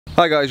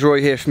Hi guys,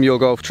 Rory here from Your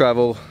Golf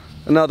Travel.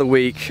 Another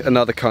week,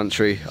 another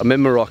country. I'm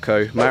in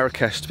Morocco,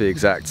 Marrakech to be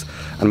exact,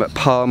 and I'm at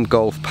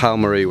PalmGolf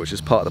Palmeraie, which is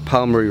part of the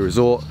Palmeraie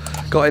Resort.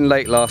 Got in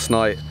late last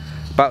night,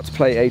 about to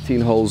play 18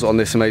 holes on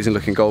this amazing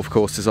looking golf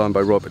course designed by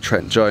Robert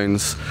Trent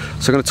Jones.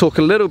 So I'm going to talk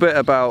a little bit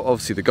about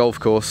obviously the golf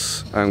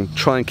course and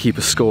try and keep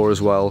a score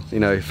as well. You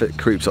know, if it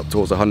creeps up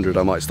towards 100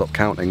 I might stop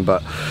counting,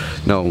 but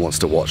no one wants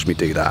to watch me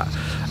do that.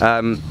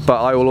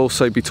 But I will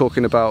also be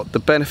talking about the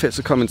benefits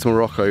of coming to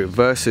Morocco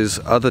versus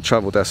other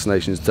travel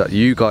destinations that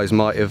you guys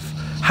might have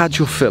had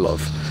your fill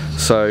of.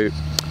 So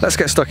let's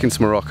get stuck into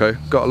Morocco.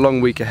 Got a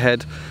long week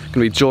ahead.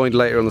 Going to be joined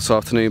later on this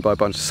afternoon by a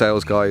bunch of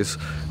sales guys.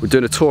 We're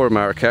doing a tour of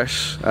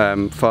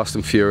Marrakech, fast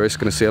and furious.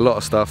 Going to see a lot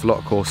of stuff, a lot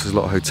of courses, a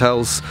lot of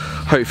hotels.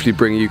 Hopefully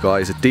bring you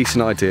guys a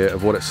decent idea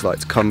of what it's like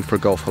to come for a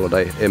golf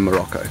holiday in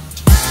Morocco.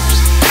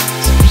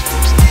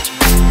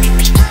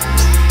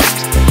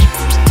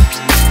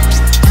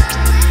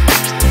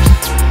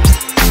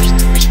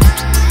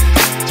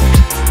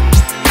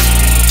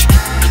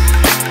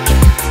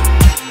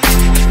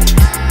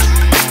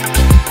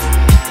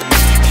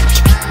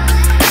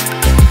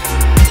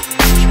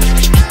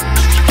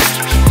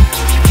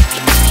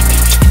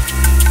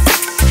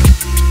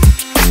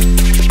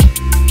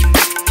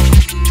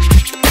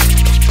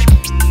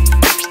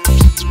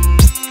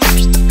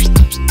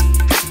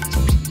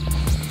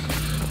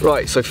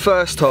 Right, so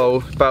first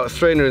hole, about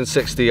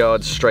 360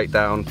 yards straight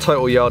down.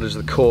 Total yardage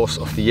of the course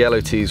off the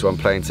yellow tees where I'm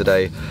playing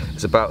today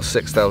is about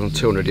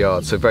 6,200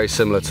 yards, so very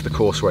similar to the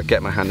course where I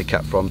get my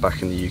handicap from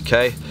back in the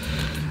UK.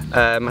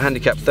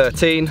 Handicap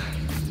 13,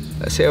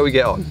 let's see how we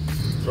get on.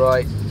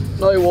 Right,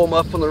 no warm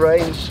up on the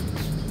range.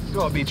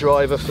 Got to be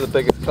driver for the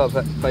biggest club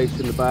face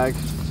in the bag.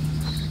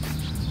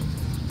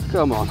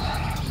 Come on,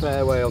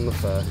 fairway on the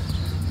first.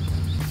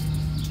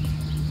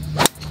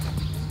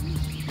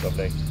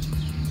 Lovely.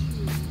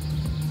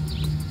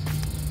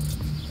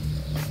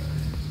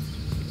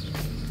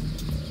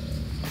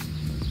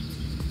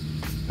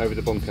 Over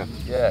the bunker.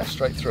 Yeah,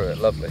 straight through it,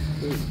 lovely.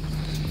 Ooh.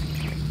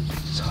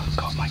 So I've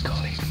got my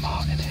colleague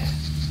Martin here,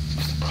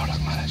 who's the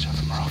product manager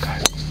for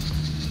Morocco.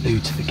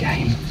 New to the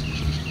game.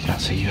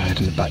 That's who you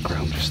heard in the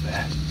background just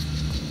there.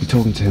 We're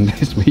talking to him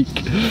this week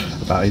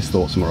about his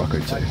thoughts on Morocco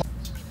too.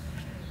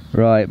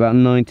 Right, about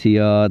 90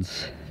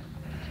 yards.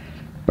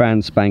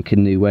 Brand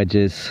spanking new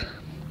wedges.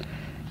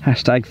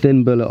 Hashtag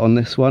thin bullet on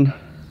this one.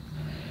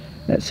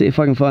 Let's see if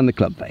I can find the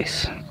club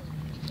face.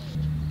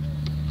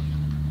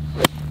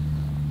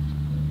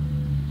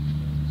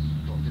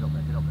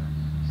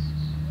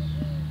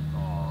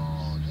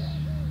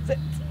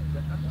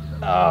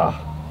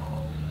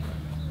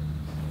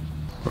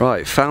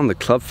 Right, found the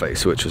club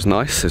face, which was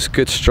nice. It's a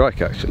good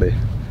strike actually,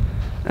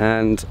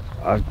 and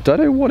I don't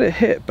know what it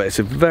hit, but it's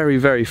a very,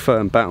 very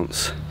firm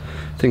bounce.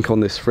 I think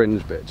on this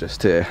fringe bit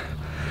just here, so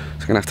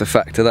I'm gonna have to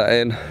factor that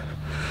in.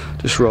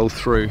 Just roll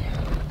through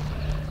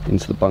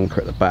into the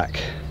bunker at the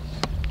back,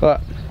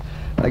 but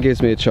that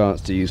gives me a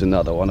chance to use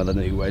another one of the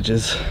new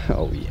wedges.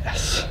 Oh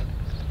yes.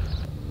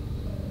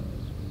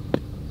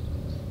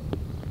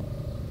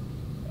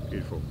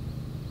 Beautiful.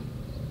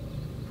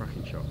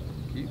 Cracking shot.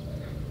 Cute.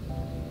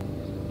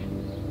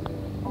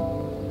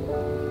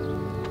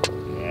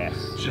 Yes.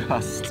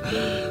 Just.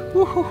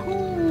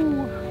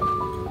 Woohoo!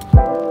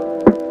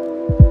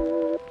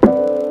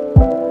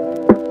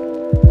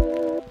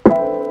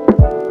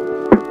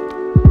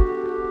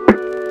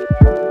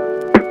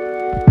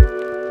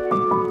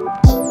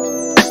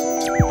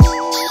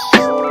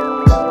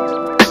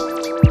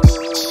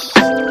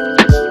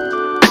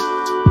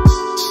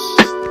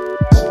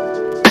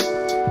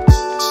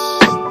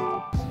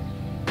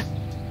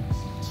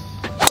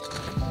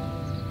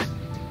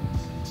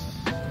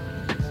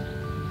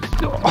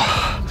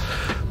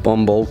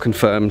 Bomb ball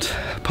confirmed,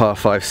 par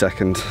 5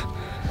 second.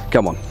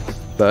 Come on,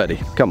 birdie,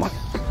 come on.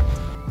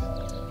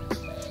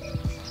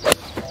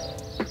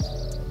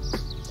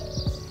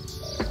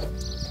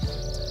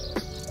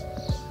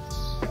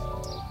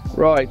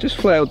 Right, just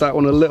flailed that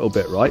one a little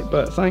bit right,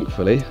 but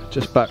thankfully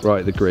just back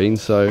right at the green.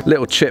 So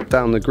little chip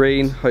down the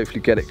green,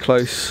 hopefully get it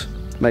close,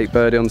 make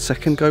birdie on the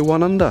second, go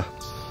 1 under.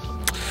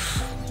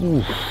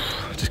 Ooh,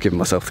 just giving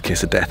myself the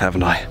kiss of death,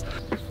 haven't I?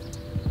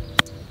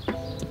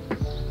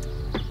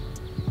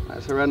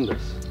 That's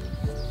horrendous.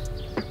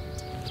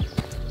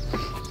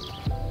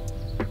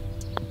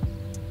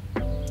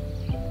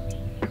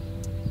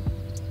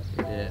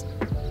 Yeah.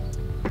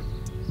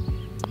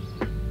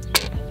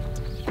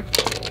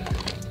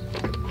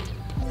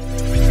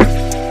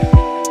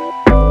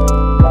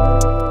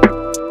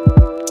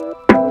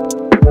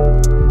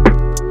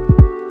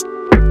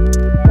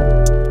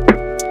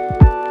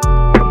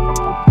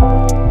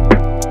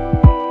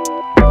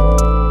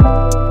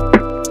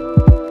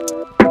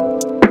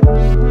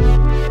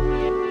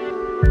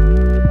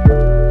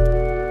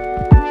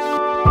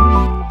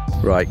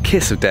 Right,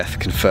 kiss of death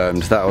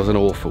confirmed. That was an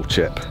awful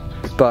chip,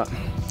 but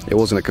it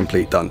wasn't a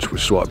complete dunch,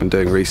 which is what I've been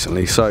doing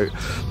recently. So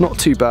not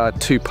too bad,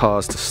 2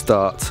 pars to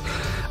start.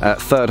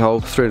 Third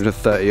hole,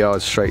 330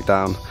 yards straight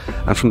down,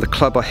 and from the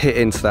club I hit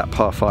into that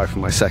par 5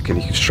 from my second,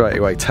 you can straight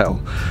away tell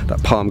that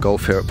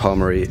PalmGolf here at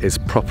Palmeraie is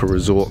proper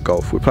resort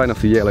golf. We're playing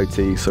off the yellow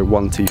tee, so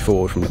 1 tee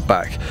forward from the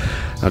back.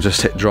 I'll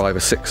just hit driver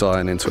 6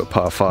 iron into a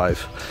par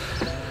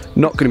 5.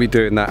 Not going to be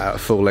doing that at a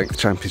full length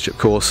championship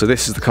course, so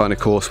this is the kind of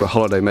course where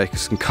holiday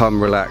makers can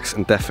come, relax,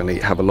 and definitely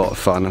have a lot of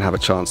fun and have a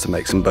chance to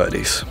make some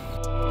birdies.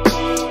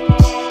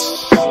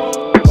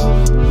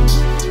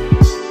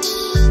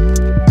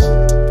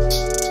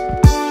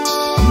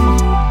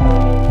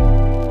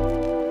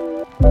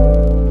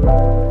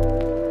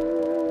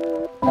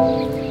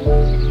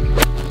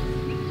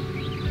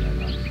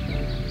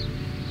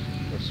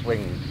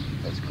 Swing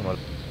has come on.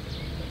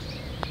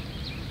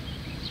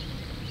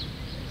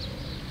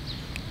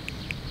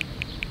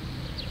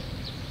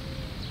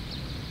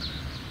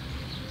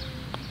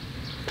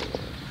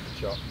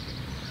 Shot.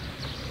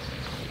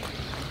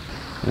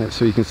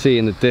 So you can see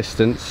in the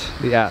distance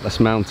the Atlas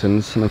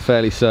Mountains, and I'm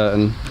fairly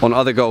certain on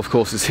other golf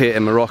courses here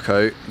in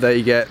Morocco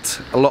they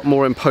get a lot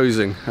more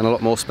imposing and a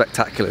lot more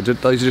spectacular.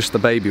 Those are just the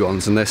baby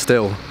ones, and they're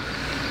still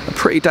a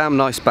pretty damn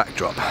nice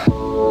backdrop.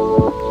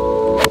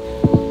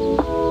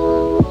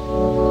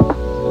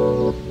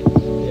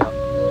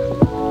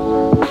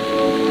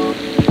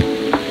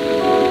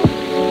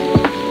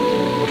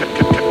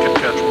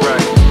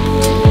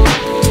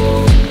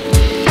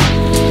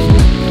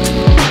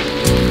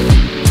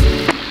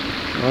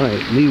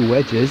 New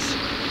wedges,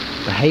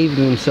 behaving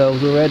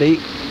themselves already.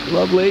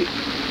 Lovely.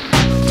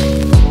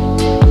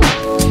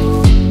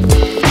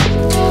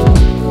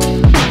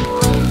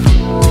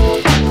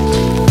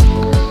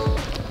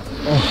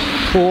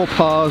 Oh, 4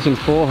 pars and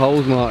 4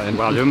 holes, Martin.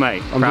 Well done,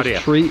 mate. I'm Proud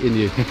just treating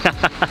you.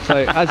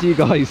 So, as you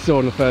guys saw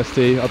on the first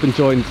tee, I've been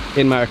joined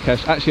in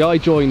Marrakech. Actually, I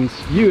joined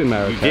you in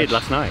Marrakech. You did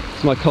last night.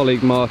 It's my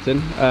colleague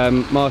Martin.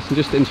 Martin,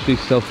 just to introduce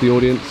yourself to the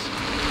audience.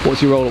 What's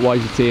your role at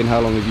YZT and how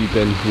long have you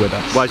been with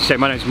us? Well, as you say,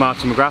 my name is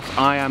Martin McGrath.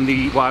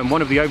 I'm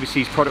one of the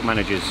overseas product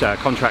managers,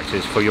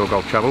 contractors for Your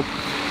Golf Travel.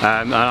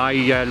 And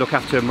I look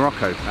after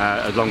Morocco,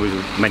 along with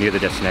many other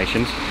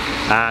destinations.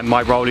 And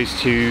my role is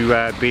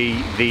to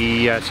be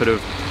the sort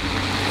of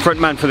front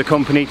man for the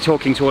company,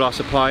 talking to all our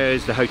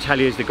suppliers, the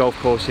hoteliers, the golf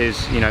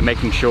courses, you know,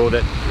 making sure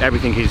that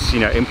everything is, you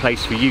know, in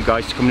place for you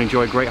guys to come and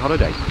enjoy a great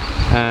holiday.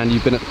 And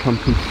you've been at the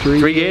company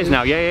 3 years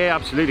now. Yeah,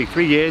 absolutely.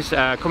 3 years,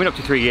 coming up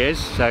to 3 years.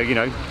 So, you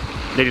know,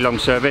 nearly long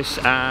service,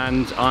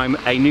 and I'm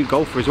a new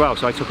golfer as well,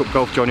 so I took up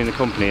golf joining the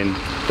company and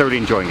thoroughly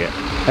enjoying it.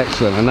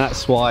 Excellent, and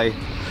that's why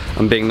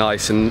I'm being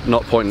nice and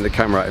not pointing the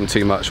camera at him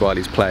too much while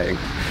he's playing.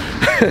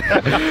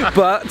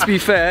 But to be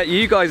fair,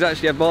 you guys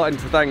actually have Martin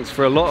to thanks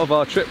for a lot of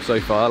our trips so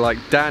far. Like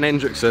Dan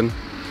Hendrickson,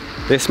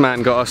 this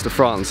man got us to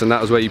France, and that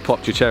was where you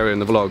popped your cherry in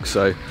the vlog,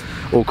 so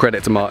all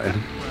credit to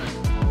Martin.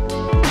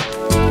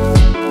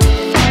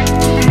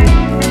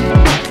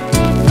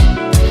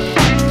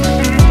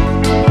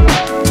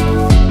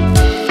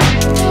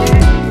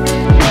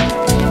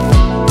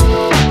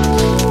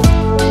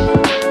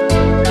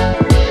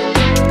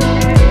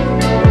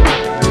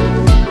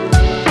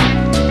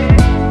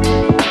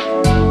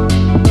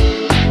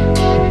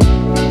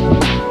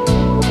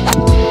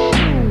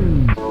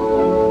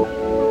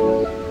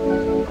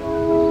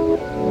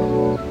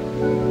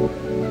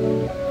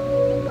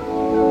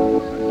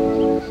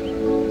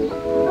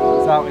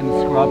 Out in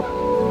the scrub,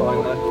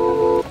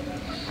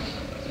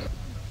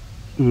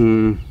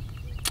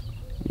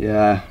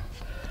 yeah,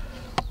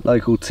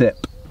 local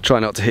tip. Try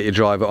not to hit your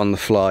driver on the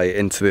fly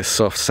into this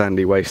soft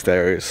sandy waste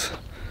areas.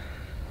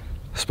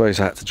 I suppose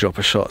I had to drop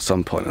a shot at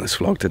some point on this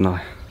vlog, didn't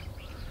I?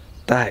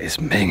 That is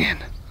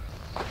minging.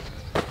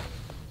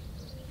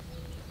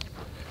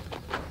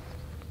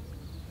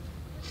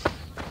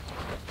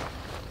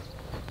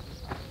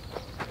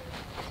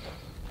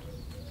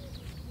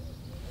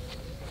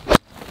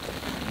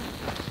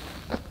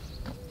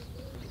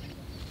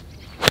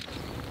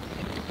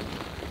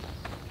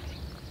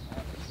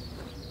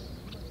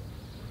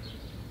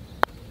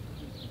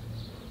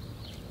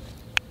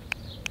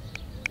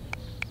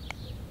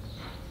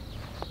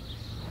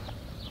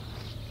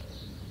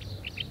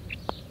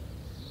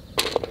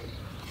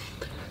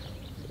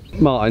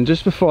 Martin,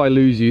 just before I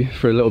lose you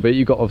for a little bit,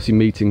 you've got obviously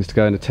meetings to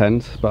go and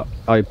attend, but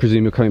I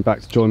presume you're coming back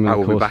to join me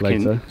on the course later. I will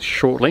be back in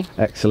shortly.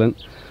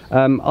 Excellent.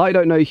 I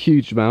don't know a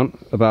huge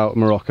amount about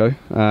Morocco.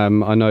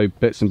 I know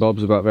bits and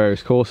bobs about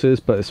various courses,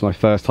 but it's my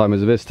first time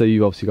as a visitor.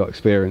 You've obviously got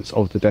experience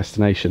of the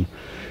destination.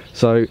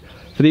 So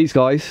for these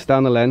guys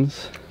down the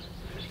lens,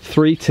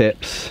 3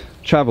 tips,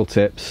 travel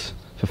tips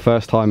for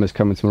first timers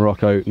coming to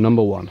Morocco.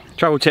 Number 1.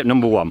 Travel tip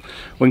number 1.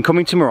 When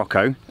coming to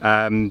Morocco,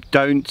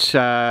 don't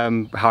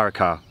hire a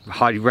car.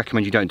 Highly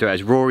recommend you don't do it.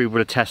 As Rory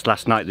would attest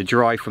last night, the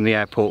drive from the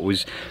airport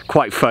was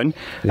quite fun.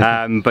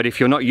 Yeah. But if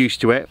you're not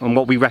used to it, and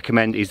what we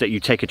recommend is that you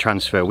take a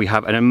transfer. We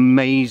have an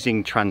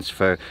amazing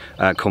transfer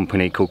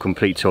company called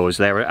Complete Tours.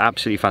 They're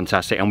absolutely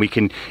fantastic, and we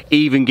can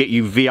even get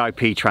you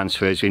VIP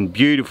transfers in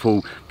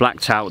beautiful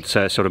blacked out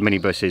sort of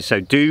minibuses.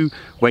 So do,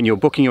 when you're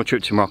booking your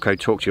trip to Morocco,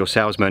 talk to your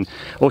salesman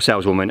or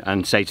saleswoman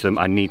and say to them,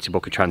 I need to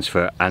book a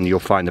transfer, and you'll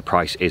find the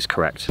price is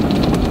correct.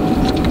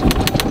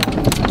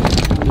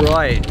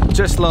 Right,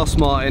 just lost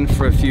Martin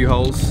for a few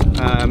holes.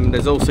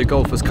 There's also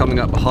golfers coming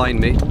up behind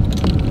me.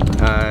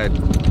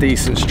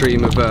 Decent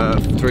stream of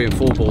 3 and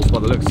 4 balls by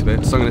the looks of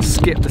it. So I'm going to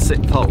skip the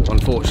 6th hole,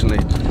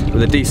 unfortunately,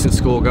 with a decent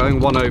score going,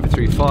 1 over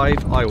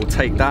 3.5. I will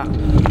take that.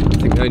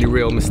 I think the only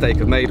real mistake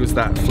I've made was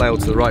that flail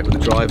to the right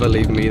with the driver,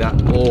 leaving me that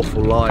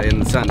awful lie in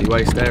the sandy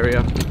waste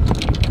area.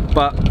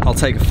 But I'll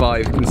take a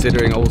 5,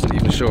 considering I wasn't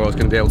even sure I was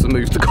going to be able to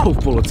move the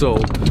golf ball at all.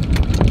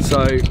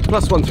 So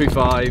plus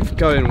 135,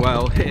 going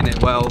well, hitting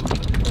it well,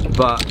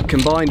 but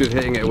combined with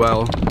hitting it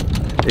well,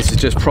 this is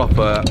just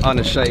proper,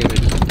 unashamed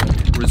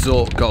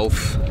resort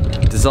golf,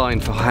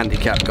 designed for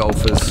handicap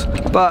golfers.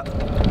 But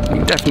you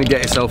can definitely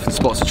get yourself in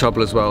spots of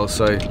trouble as well,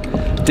 so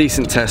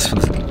decent test for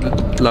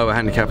the lower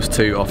handicappers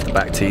too, off the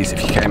back tees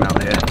if you came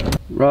out here.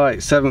 Right,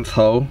 7th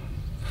hole,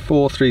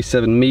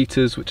 437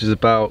 meters, which is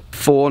about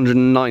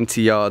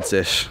 490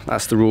 yards-ish.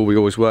 That's the rule we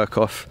always work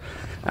off,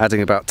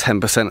 adding about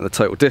 10% of the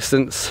total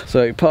distance.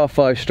 So par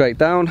 5 straight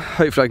down,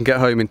 hopefully I can get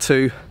home in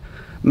 2,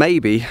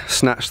 maybe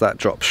snatch that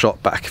drop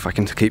shot back if I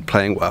can keep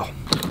playing well.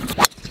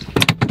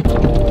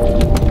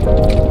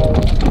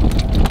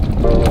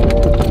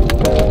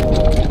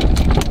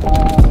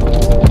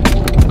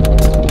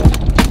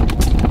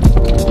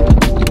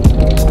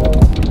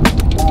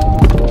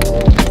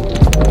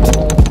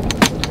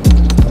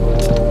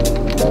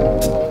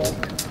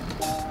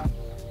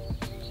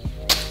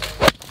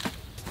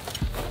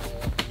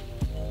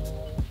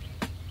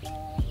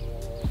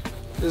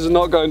 This is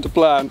not going to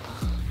plan.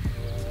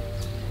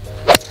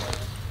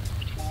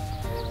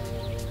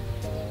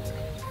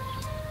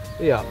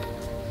 Yep.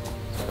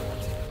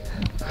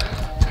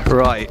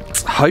 Right,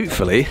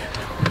 hopefully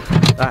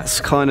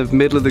that's kind of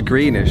middle of the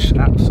greenish.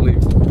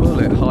 Absolute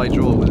bullet high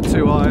draw with a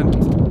 2-iron.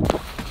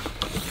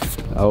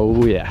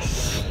 Oh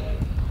yes.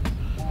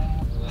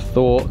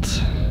 Thought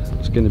it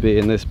was going to be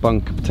in this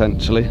bunker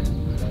potentially.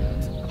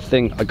 I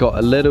think I got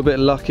a little bit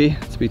lucky,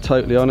 to be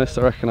totally honest.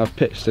 I reckon I've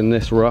pitched in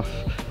this rough,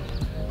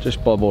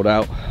 just bobbled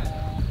out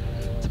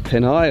to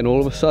pin high, and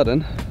all of a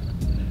sudden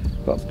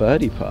got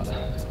birdie putt.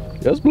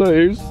 Yes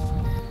please.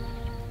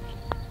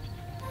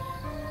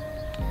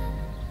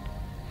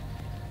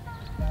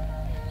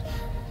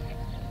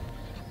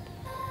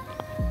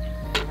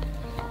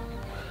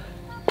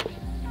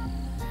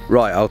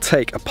 Right, I'll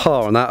take a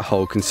par on that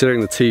hole considering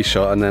the tee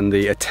shot and then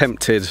the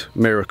attempted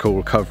miracle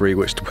recovery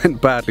which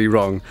went badly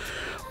wrong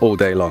all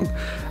day long.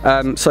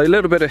 So a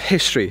little bit of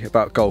history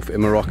about golf in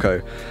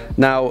Morocco.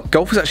 Now,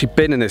 golf has actually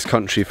been in this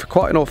country for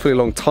quite an awfully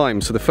long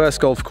time. So the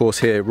first golf course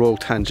here, Royal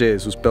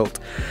Tangiers, was built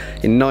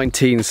in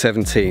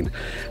 1917.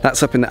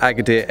 That's up in the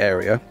Agadir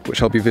area,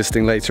 which I'll be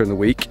visiting later in the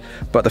week.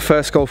 But the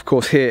first golf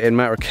course here in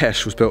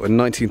Marrakech was built in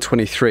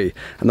 1923.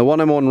 And the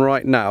one I'm on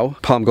right now,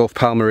 PalmGolf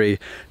Palmeraie,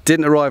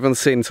 didn't arrive on the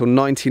scene until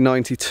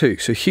 1992.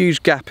 So a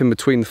huge gap in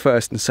between the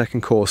first and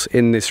second course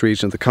in this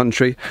region of the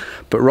country.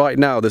 But right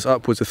now there's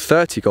upwards of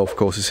 30 golf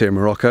courses here in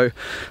Morocco,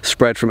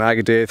 spread from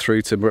Agadir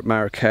through to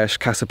Marrakech,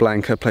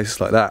 Casablanca,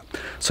 places like that.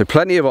 So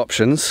plenty of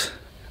options,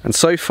 and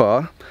so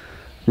far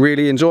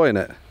really enjoying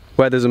it.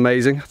 Weather's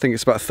amazing. I think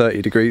it's about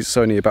 30 degrees. It's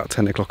only about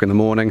 10 o'clock in the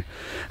morning.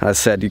 As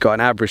I said, you've got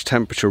an average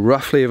temperature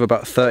roughly of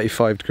about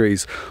 35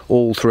 degrees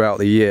all throughout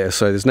the year,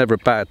 so there's never a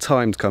bad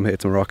time to come here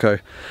to Morocco.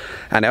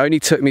 And it only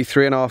took me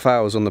 3.5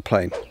 hours on the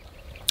plane.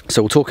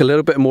 So we'll talk a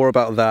little bit more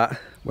about that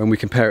when we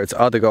compare it to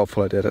other golf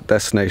holiday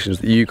destinations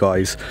that you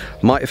guys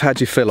might have had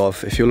your fill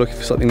of. If you're looking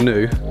for something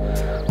new,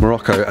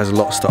 Morocco has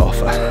lots to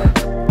offer.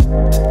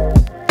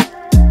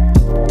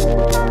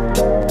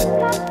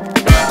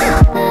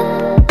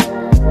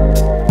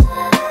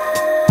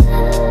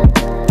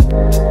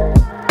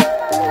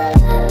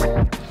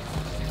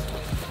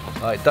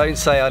 Right, don't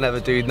say I never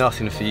do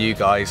nothing for you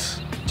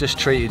guys. Just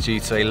treated you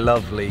to a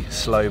lovely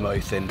slow-mo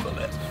thin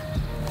bullet.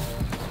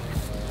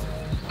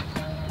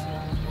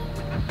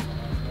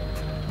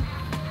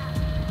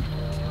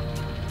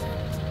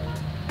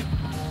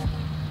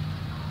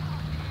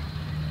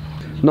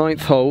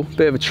 Ninth hole,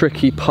 bit of a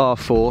tricky par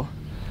 4.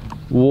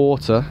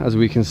 Water, as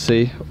we can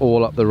see,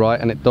 all up the right,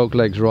 and it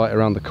doglegs right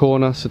around the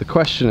corner. So the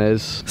question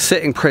is,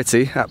 sitting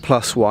pretty at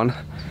 +1,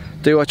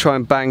 do I try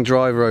and bang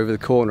driver over the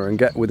corner and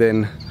get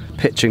within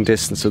pitching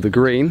distance of the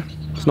green?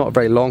 It's not a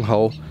very long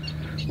hole.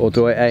 Or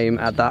do I aim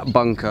at that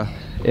bunker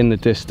in the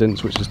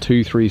distance, which is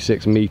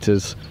 236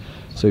 meters?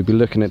 So we'd be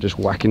looking at just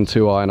whacking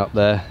 2-iron up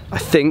there. I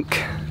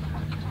think,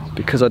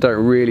 because I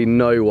don't really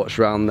know what's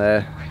around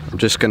there, I'm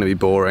just going to be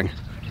boring.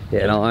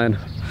 Hit an iron,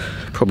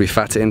 probably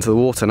fat it into the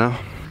water now.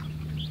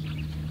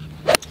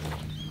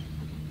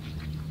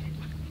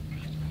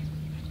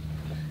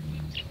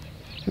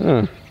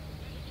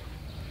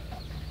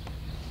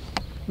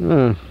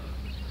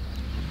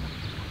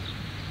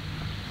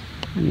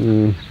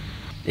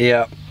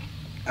 Yeah,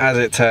 as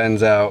it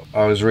turns out,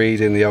 I was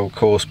reading the old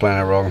course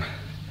planner wrong.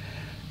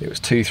 It was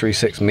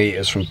 236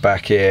 meters from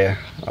back here.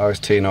 I was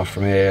teeing off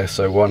from here,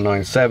 so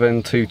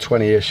 197,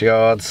 220-ish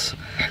yards.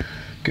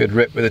 Good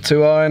rip with a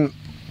 2-iron.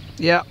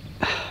 Yeah,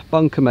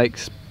 bunker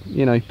makes,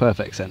 you know,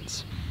 perfect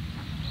sense.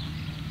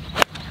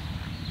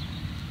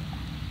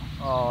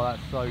 Oh,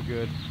 that's so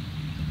good.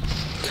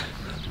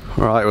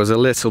 Right, I was a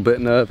little bit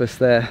nervous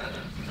there.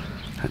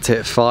 Had to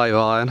hit 5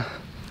 iron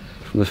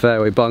from the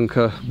fairway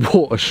bunker,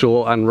 water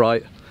short and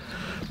right,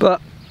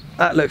 but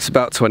that looks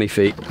about 20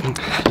 feet.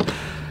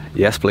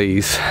 Yes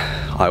please,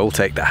 I will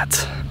take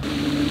that.